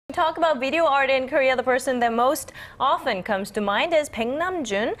Talk about video art in Korea, the person that most often comes to mind is Paik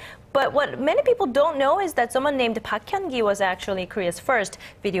Nam-june. But what many people don't know is that someone named Park Hyun-ki was actually Korea's first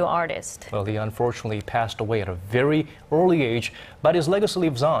video artist. Well, he unfortunately passed away at a very early age, but his legacy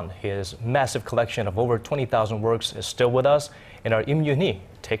lives on. His massive collection of over 20,000 works is still with us, and our Yim Yoon-hee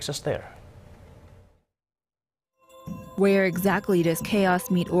takes us there. Where exactly does chaos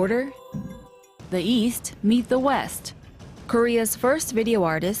meet order? The East meet the West. Korea's first video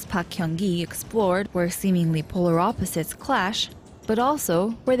artist, Park Hyun-ki, explored where seemingly polar opposites clash, but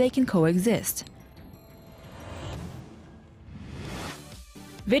also where they can coexist.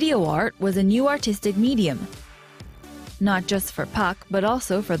 Video art was a new artistic medium, not just for Park, but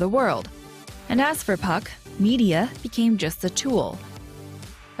also for the world. And as for Park, media became just a tool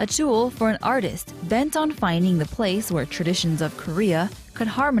for an artist bent on finding the place where traditions of Korea could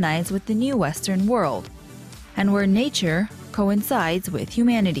harmonize with the new Western world, and where nature coincides with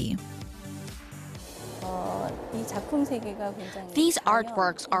humanity. These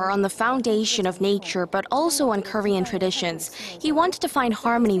artworks are on the foundation of nature, but also on Korean traditions. He wanted to find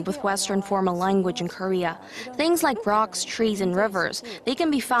harmony with Western formal language in Korea. Things like rocks, trees, and rivers, they can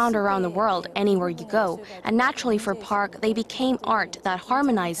be found around the world, anywhere you go. And naturally for Park, they became art that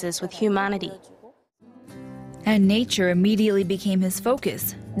harmonizes with humanity. And nature immediately became his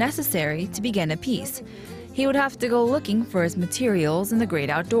focus, necessary to begin a piece. He would have to go looking for his materials in the great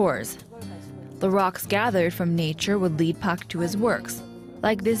outdoors. The rocks gathered from nature would lead Park to his works,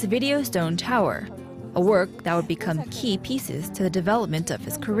 like this video stone tower, a work that would become key pieces to the development of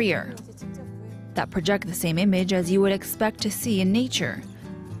his career, that project the same image as you would expect to see in nature.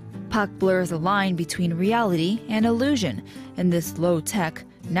 Park blurs the line between reality and illusion in this low-tech,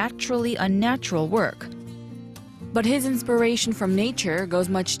 naturally unnatural work. But his inspiration from nature goes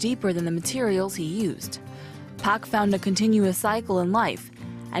much deeper than the materials he used. Park found a continuous cycle in life,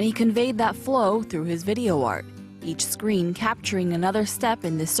 and he conveyed that flow through his video art, each screen capturing another step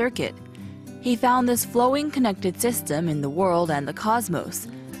in this circuit. He found this flowing connected system in the world and the cosmos,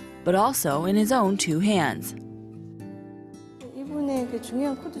 but also in his own two hands.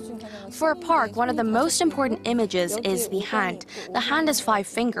 For Park, one of the most important images is the hand. The hand has 5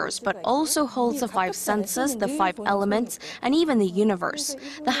 fingers, but also holds the 5 senses, the 5 elements, and even the universe.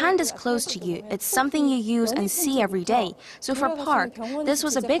 The hand is close to you. It's something you use and see every day. So for Park, this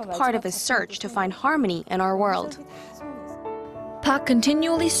was a big part of his search to find harmony in our world. Park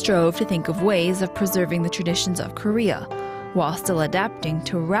continually strove to think of ways of preserving the traditions of Korea, while still adapting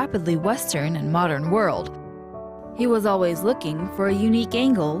to a rapidly Western and modern world. He was always looking for a unique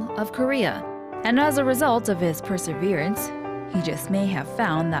angle of Korea, and as a result of his perseverance, he just may have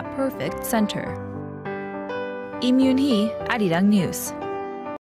found that perfect center. Yim Yoon-hee, Arirang News.